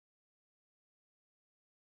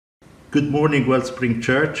Good morning, Wellspring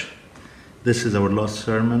Church. This is our last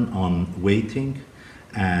sermon on waiting,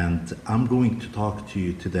 and I'm going to talk to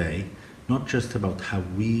you today not just about how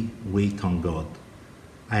we wait on God.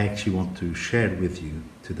 I actually want to share with you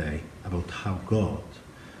today about how God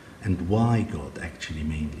and why God actually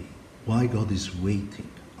mainly, why God is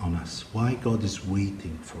waiting on us, why God is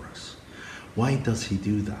waiting for us. Why does he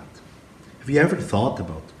do that? Have you ever thought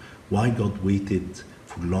about why God waited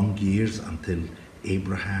for long years until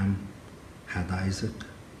Abraham had Isaac?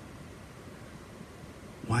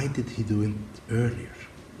 Why did he do it earlier?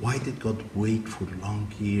 Why did God wait for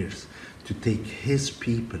long years to take his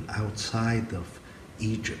people outside of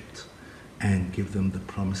Egypt and give them the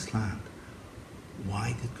promised land?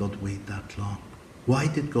 Why did God wait that long? Why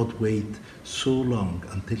did God wait so long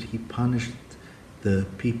until he punished the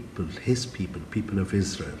people, his people of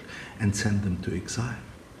Israel, and sent them to exile?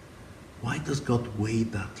 Why does God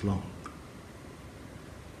wait that long?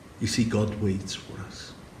 You see, God waits for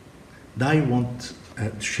us. And I want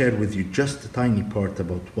to share with you just a tiny part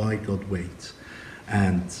about why God waits.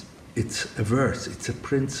 And it's a verse, it's a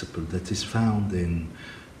principle that is found in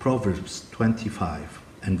Proverbs 25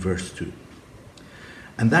 and verse 2.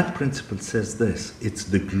 And that principle says this: it's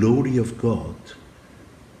the glory of God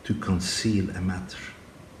to conceal a matter,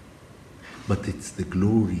 but it's the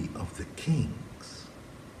glory of the kings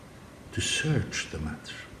to search the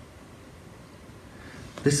matter.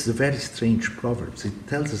 This is a very strange proverb. It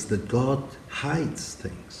tells us that God hides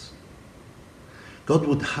things. God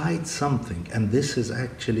would hide something, and this is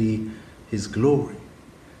actually his glory.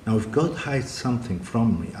 Now, if God hides something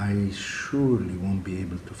from me, I surely won't be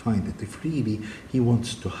able to find it. If really he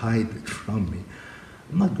wants to hide it from me,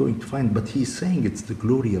 I'm not going to find it. But he's saying it's the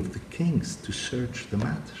glory of the kings to search the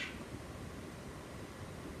matter.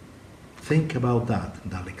 Think about that,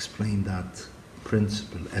 and I'll explain that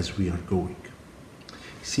principle as we are going.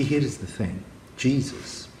 See, here is the thing.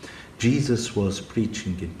 Jesus was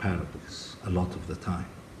preaching in parables a lot of the time.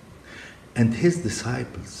 And his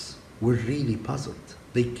disciples were really puzzled.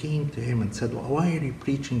 They came to him and said, why are you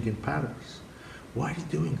preaching in parables? Why are you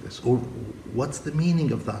doing this? Or what's the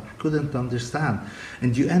meaning of that? I couldn't understand.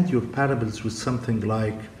 And you end your parables with something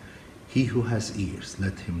like, he who has ears,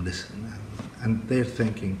 let him listen. And they're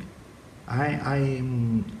thinking, I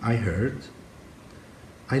heard,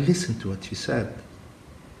 I listened to what you said.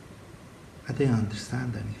 I didn't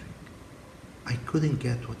understand anything. I couldn't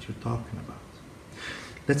get what you're talking about.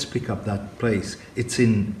 Let's pick up that place. It's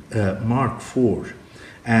in Mark 4.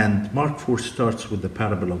 And Mark 4 starts with the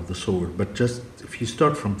parable of the sower. But just if you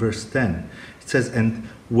start from verse 10, it says, and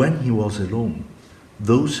when he was alone,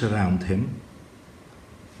 those around him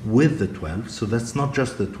with the 12, so that's not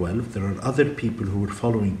just the 12, there are other people who were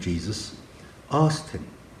following Jesus, asked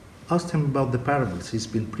him about the parables. He's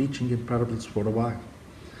been preaching in parables for a while.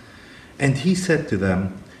 And he said to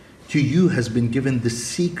them, to you has been given the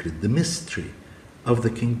secret, the mystery of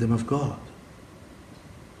the kingdom of God.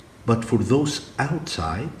 But for those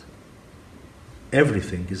outside,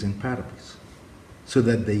 everything is in parables, so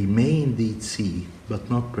that they may indeed see, but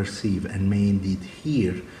not perceive, and may indeed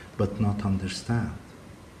hear, but not understand.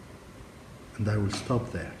 And I will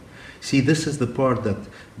stop there. See, this is the part that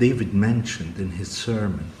David mentioned in his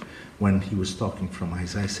sermon when he was talking from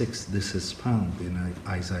Isaiah 6. This is found in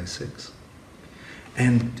Isaiah 6.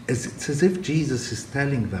 And it's as if Jesus is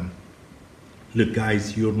telling them, look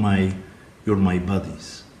guys, you're my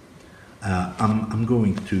buddies. I'm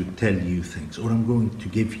going to tell you things, or I'm going to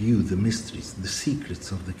give you the mysteries, the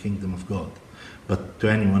secrets of the kingdom of God. But to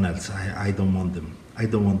anyone else, I don't want them. I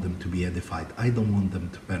don't want them to be edified. I don't want them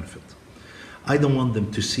to benefit. I don't want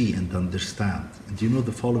them to see and understand. And you know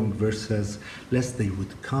the following verse says, lest they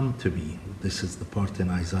would come to me, this is the part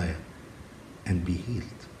in Isaiah, and be healed.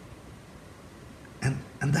 And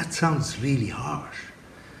that sounds really harsh.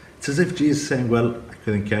 It's as if Jesus is saying, well, I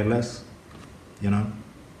couldn't care less, you know.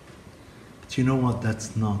 But you know what?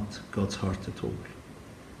 That's not God's heart at all.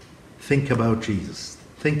 Think about Jesus.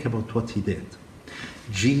 Think about what he did.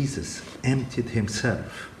 Jesus emptied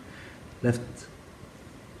himself, left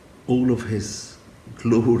all of his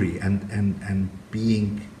glory and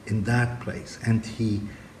being in that place, and he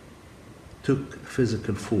took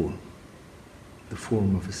physical form, the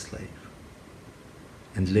form of a slave,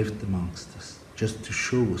 and lived amongst us, just to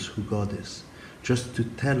show us who God is, just to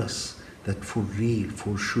tell us that for real,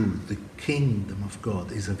 for sure, the kingdom of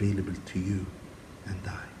God is available to you and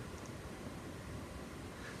I.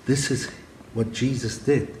 This is what Jesus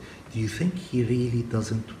did. Do you think he really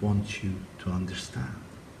doesn't want you to understand?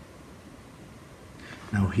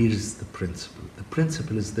 Now here's the principle. The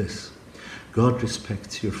principle is this: God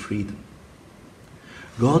respects your freedom.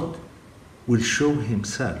 God will show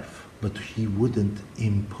himself but he wouldn't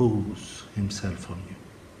impose himself on you.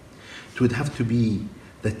 It would have to be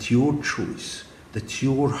that your choice, that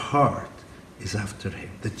your heart is after him,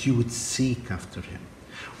 that you would seek after him.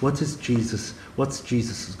 What's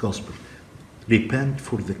Jesus' gospel? Repent,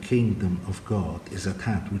 for the kingdom of God is at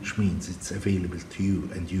hand, which means it's available to you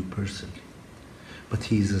and you personally. But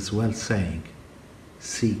he is as well saying,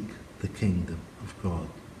 seek the kingdom of God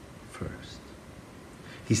first.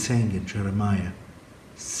 He's saying in Jeremiah,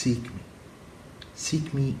 seek me.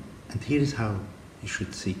 Seek me, and here is how you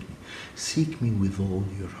should seek me. Seek me with all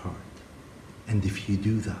your heart. And if you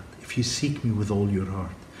do that, if you seek me with all your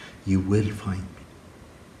heart, you will find me.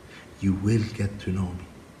 You will get to know me.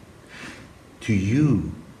 To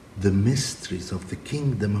you, the mysteries of the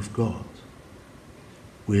kingdom of God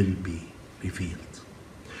will be revealed.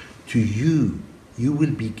 To you, you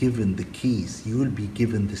will be given the keys, you will be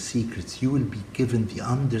given the secrets, you will be given the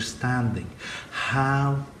understanding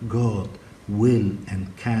how God will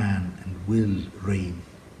and can and will reign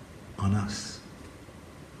on us.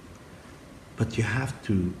 But you have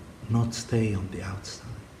to not stay on the outside.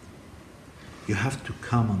 You have to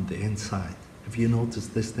come on the inside. Have you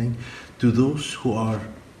noticed this thing? To those who are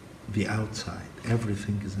the outside,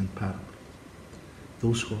 everything is in parable.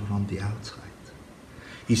 Those who are on the outside.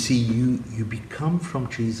 You see, you become from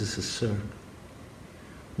Jesus' circle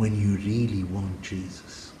when you really want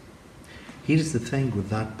Jesus. Here's the thing with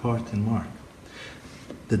that part in Mark.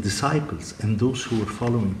 The disciples and those who were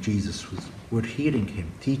following Jesus were hearing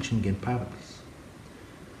him teaching in parables.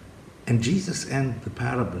 And Jesus ended the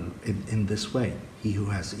parable in this way, he who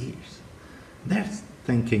has ears. They're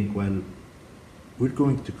thinking, well, we're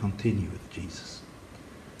going to continue with Jesus.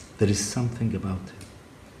 There is something about him.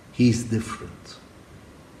 He's different.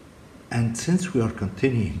 And since we are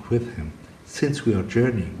continuing with him, since we are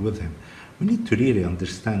journeying with him, we need to really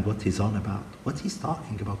understand what he's on about, what he's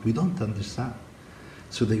talking about. We don't understand.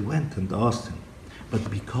 So they went and asked him.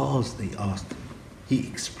 But because they asked him, he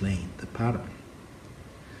explained the parable.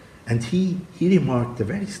 And he remarked a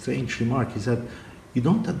very strange remark. He said, you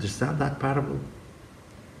don't understand that parable?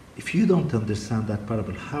 If you don't understand that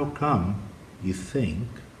parable, how come you think,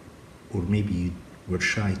 or maybe you were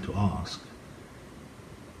shy to ask,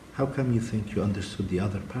 how come you think you understood the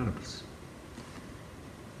other parables?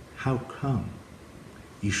 How come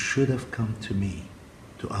you should have come to me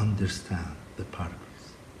to understand the parables?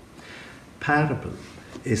 Parable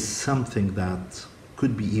is something that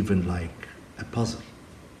could be even like a puzzle,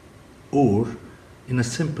 or in a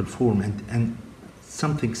simple form, and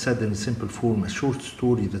something said in a simple form, a short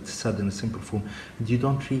story that's said in a simple form, and you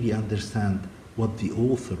don't really understand what the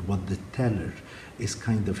author, what the teller is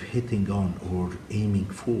kind of hitting on or aiming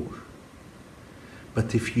for.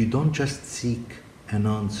 But if you don't just seek an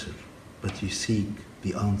answer, but you seek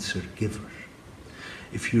the answer giver,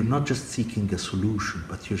 if you're not just seeking a solution,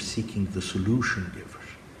 but you're seeking the solution giver,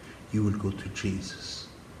 you will go to Jesus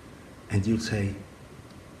and you'll say,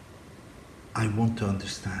 I want to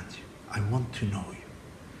understand you. I want to know you.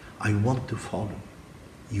 I want to follow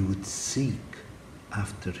you. You would seek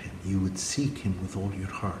after him. You would seek him with all your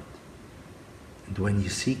heart. And when you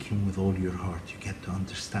seek him with all your heart, you get to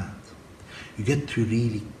understand. You get to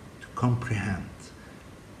really comprehend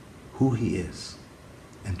who he is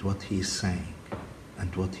and what he is saying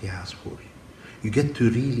and what he has for you. You get to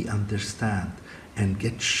really understand and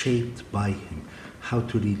get shaped by him, how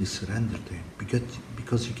to really surrender to him.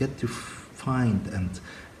 Because you get to find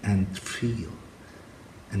and feel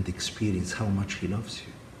and experience how much he loves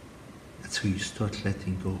you. And so you start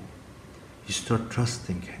letting go. You start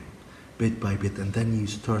trusting him bit by bit, and then you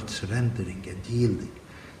start surrendering and yielding.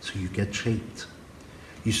 So you get shaped.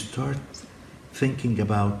 You start thinking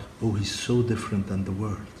about, oh, he's so different than the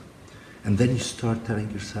world. And then you start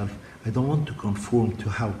telling yourself, I don't want to conform to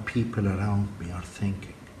how people around me are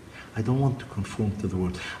thinking. I don't want to conform to the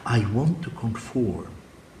world. I want to conform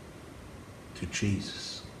to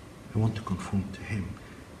Jesus. I want to conform to him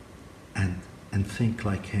and think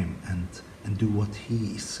like him and do what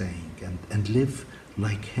he is saying and live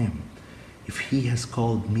like him. If he has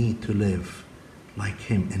called me to live like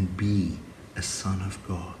him and be a son of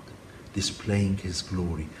God, displaying his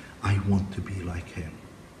glory, I want to be like him.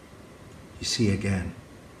 You see, again,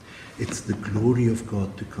 it's the glory of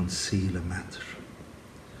God to conceal a matter.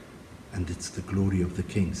 And it's the glory of the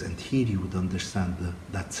kings. And here you would understand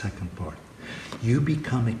that second part. You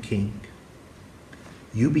become a king.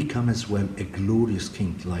 You become as well a glorious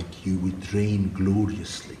king, like you would reign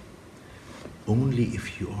gloriously, only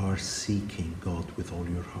if you are seeking God with all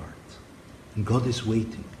your heart. And God is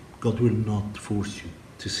waiting. God will not force you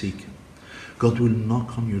to seek him. God will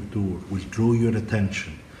knock on your door, will draw your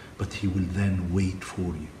attention, but he will then wait for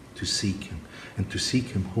you to seek him, and to seek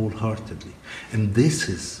him wholeheartedly. And this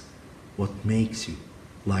is what makes you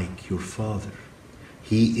like your Father.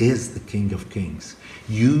 He is the King of Kings.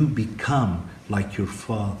 You become like your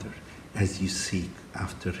Father as you seek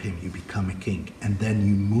after him. You become a king, and then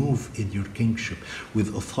you move in your kingship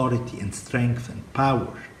with authority and strength and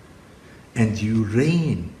power, and you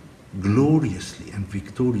reign gloriously and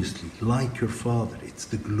victoriously like your Father. It's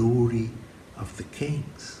the glory of the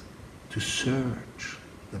kings to search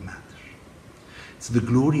the matter. It's the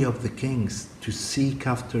glory of the kings to seek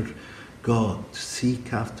after God, to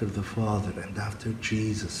seek after the Father and after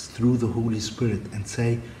Jesus through the Holy Spirit and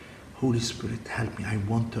say, Holy Spirit, help me. I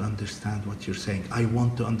want to understand what you're saying. I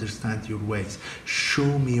want to understand your ways.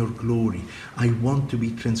 Show me your glory. I want to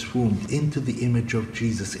be transformed into the image of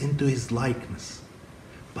Jesus, into his likeness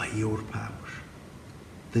by your power.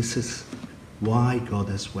 This is why God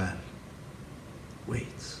as well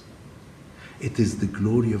waits. It is the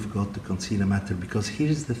glory of God to conceal a matter, because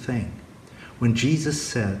here's the thing. When Jesus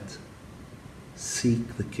said,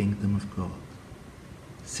 seek the kingdom of God,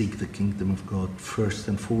 seek the kingdom of God first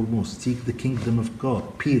and foremost. Seek the kingdom of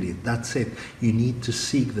God, period. That's it. You need to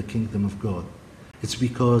seek the kingdom of God. It's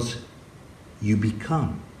because you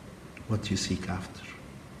become what you seek after.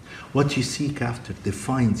 What you seek after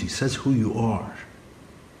defines you, says who you are.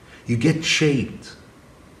 You get shaped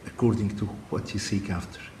according to what you seek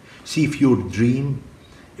after. See, if your dream,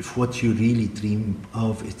 if what you really dream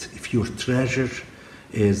of, if your treasure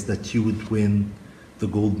is that you would win the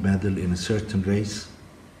gold medal in a certain race,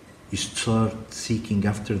 you start seeking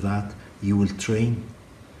after that. You will train,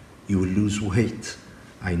 you will lose weight.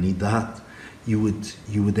 I need that. You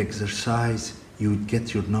would exercise, you would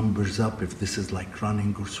get your numbers up if this is like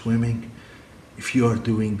running or swimming. If you are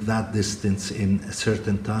doing that distance in a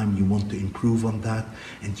certain time, you want to improve on that,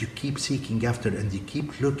 and you keep seeking after, and you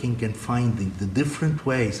keep looking and finding the different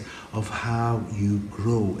ways of how you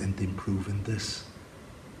grow and improve in this.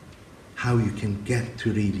 How you can get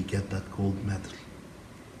to really get that gold medal.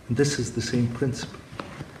 And this is the same principle.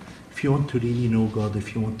 If you want to really know God,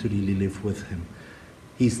 if you want to really live with him,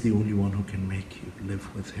 he's the only one who can make you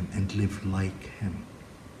live with him and live like him.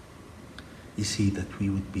 You see, that we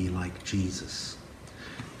would be like Jesus.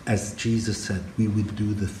 As Jesus said, we would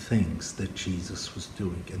do the things that Jesus was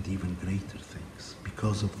doing, and even greater things,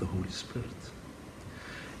 because of the Holy Spirit.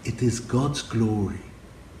 It is God's glory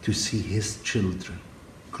to see his children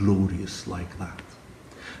glorious like that.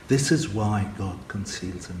 This is why God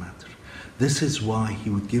conceals a matter. This is why he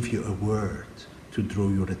would give you a word to draw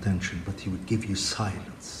your attention, but he would give you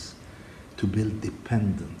silence to build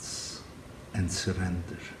dependence and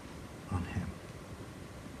surrender on him.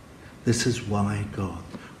 This is why God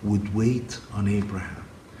would wait on Abraham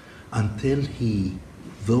until he,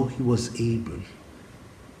 though he was able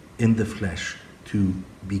in the flesh to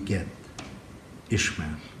beget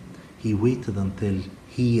Ishmael, he waited until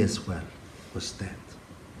he as well was dead.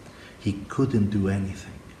 He couldn't do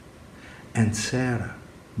anything. And Sarah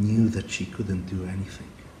knew that she couldn't do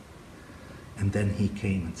anything. And then he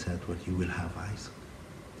came and said, well, you will have Isaac.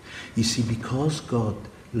 You see, because God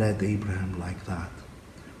led Abraham like that,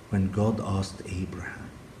 when God asked Abraham,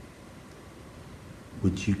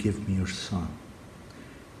 would you give me your son?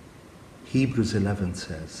 Hebrews 11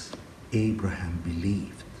 says, Abraham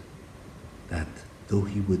believed that though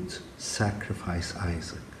he would sacrifice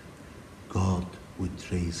Isaac, God would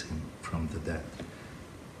raise him from the dead.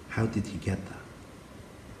 How did he get that?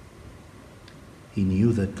 He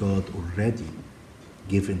knew that God already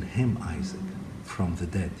given him Isaac from the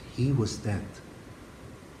dead. He was dead.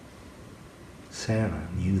 Sarah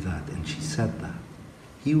knew that, and she said that.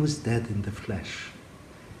 He was dead in the flesh,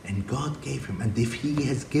 and God gave him. And if he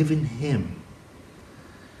has given him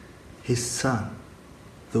his son,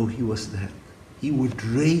 though he was dead, he would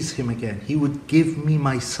raise him again. He would give me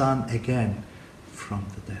my son again from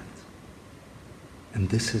the dead. And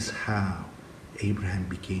this is how Abraham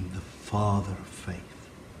became the father of faith.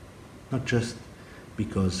 Not just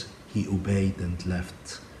because he obeyed and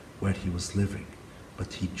left where he was living,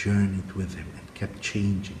 but he journeyed with him and kept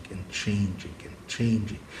changing and changing and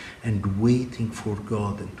changing and waiting for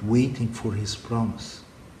God and waiting for his promise.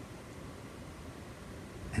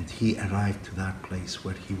 And he arrived to that place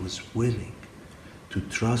where he was willing to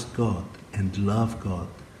trust God and love God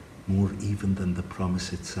more even than the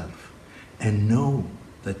promise itself, and know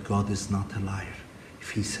that God is not a liar.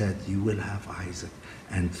 If he said, you will have Isaac,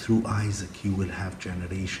 and through Isaac you will have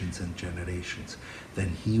generations and generations, then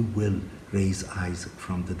he will raise Isaac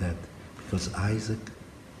from the dead, because Isaac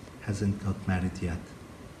hasn't got married yet,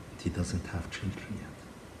 and he doesn't have children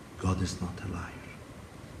yet. God is not a liar.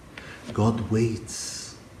 God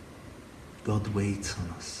waits God waits on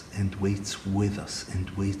us and waits with us and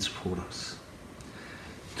waits for us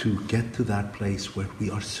to get to that place where we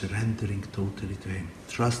are surrendering totally to Him,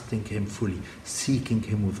 trusting Him fully, seeking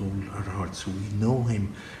Him with all our heart, so we know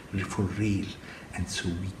Him for real, and so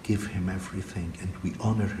we give Him everything and we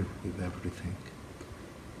honor Him with everything.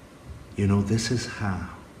 You know, this is how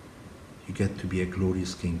you get to be a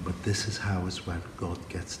glorious King, but this is how as well God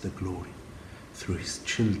gets the glory, through His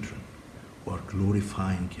children who are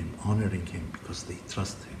glorifying Him, honoring Him because they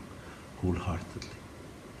trust Him wholeheartedly.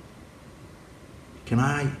 Can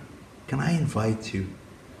I invite you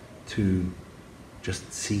to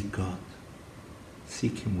just seek God?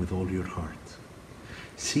 Seek Him with all your heart.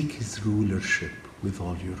 Seek His rulership with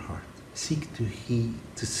all your heart. Seek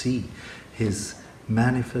to see His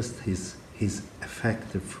manifest, His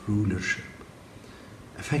effective rulership,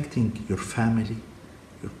 affecting your family,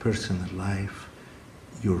 your personal life,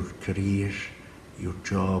 your career, your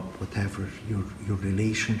job, whatever, your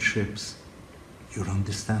relationships, your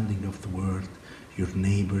understanding of the world, your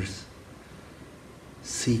neighbors.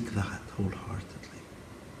 Seek that wholeheartedly.